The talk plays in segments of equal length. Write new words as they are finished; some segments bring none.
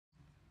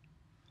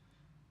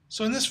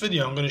So in this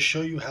video, I'm going to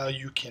show you how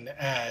you can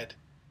add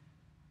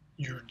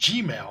your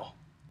Gmail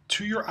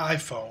to your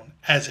iPhone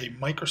as a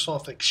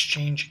Microsoft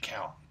Exchange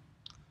account.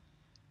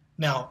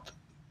 Now,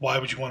 why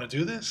would you want to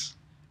do this?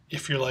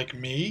 If you're like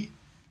me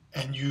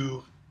and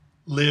you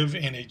live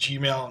in a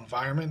Gmail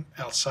environment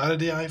outside of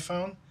the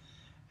iPhone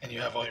and you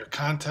have all your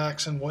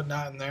contacts and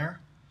whatnot in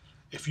there,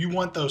 if you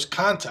want those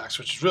contacts,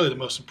 which is really the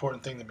most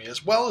important thing to me,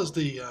 as well as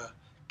the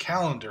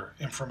calendar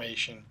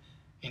information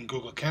in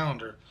Google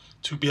Calendar,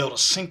 to be able to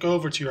sync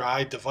over to your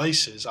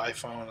iDevices,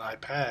 iPhone and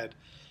iPad,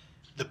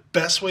 the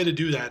best way to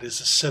do that is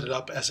to set it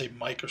up as a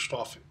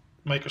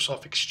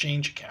Microsoft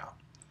Exchange account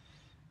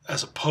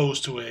as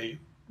opposed to a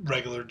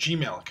regular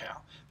Gmail account.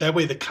 That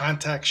way the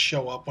contacts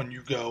show up when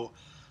you go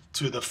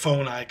to the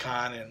phone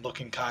icon and look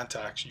in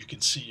contacts. You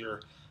can see your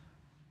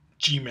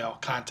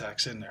Gmail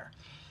contacts in there.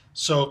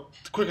 So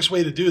the quickest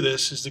way to do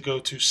this is to go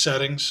to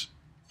Settings,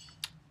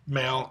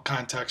 Mail,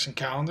 Contacts, and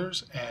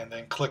Calendars, and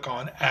then click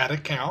on Add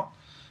Account.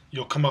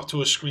 You'll come up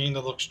to a screen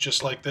that looks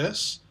just like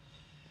this.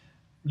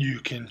 You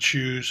can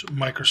choose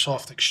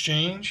Microsoft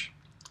Exchange.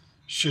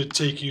 Should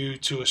take you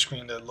to a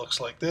screen that looks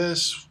like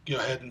this. Go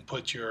ahead and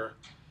put your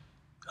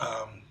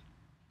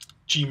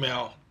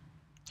Gmail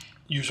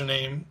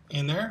username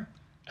in there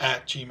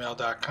at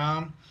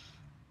gmail.com.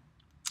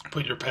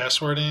 Put your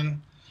password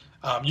in.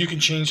 You can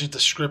change the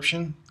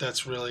description.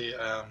 That's really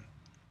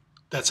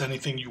that's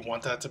anything you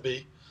want that to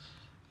be.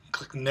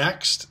 Click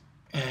Next,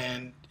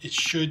 and it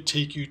should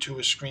take you to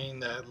a screen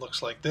that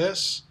looks like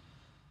this.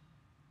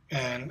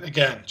 And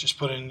again, just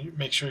put in,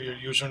 make sure your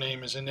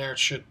username is in there. It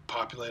should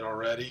populate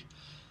already.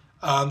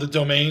 The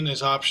domain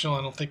is optional.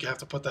 I don't think you have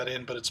to put that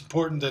in, but it's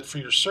important that for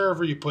your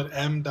server you put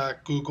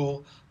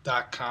m.google.com,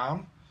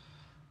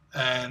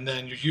 and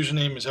then your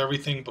username is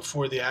everything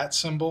before the @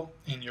 symbol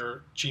in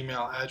your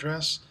Gmail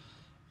address,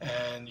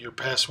 and your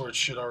password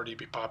should already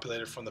be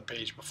populated from the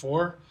page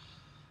before.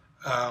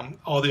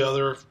 All the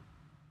other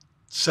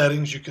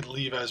settings you could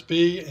leave as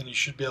be, and you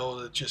should be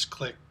able to just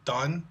click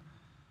Done,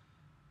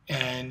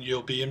 and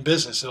you'll be in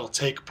business. It'll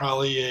take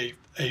probably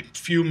a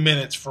few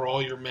minutes for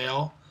all your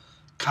mail,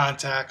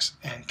 contacts,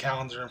 and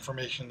calendar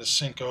information to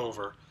sync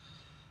over.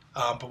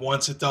 But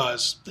once it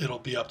does, it'll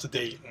be up to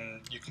date,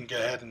 and you can go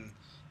ahead and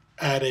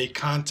add a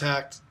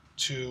contact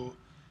to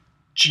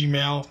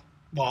Gmail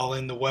while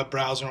in the web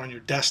browser on your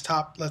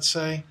desktop, let's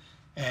say,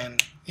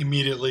 and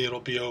immediately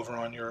it'll be over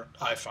on your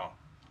iPhone.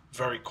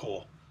 Very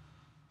cool.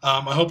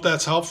 I hope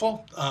that's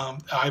helpful.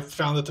 I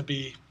found it to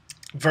be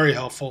very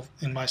helpful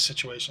in my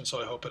situation,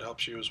 so I hope it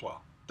helps you as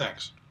well.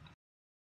 Thanks.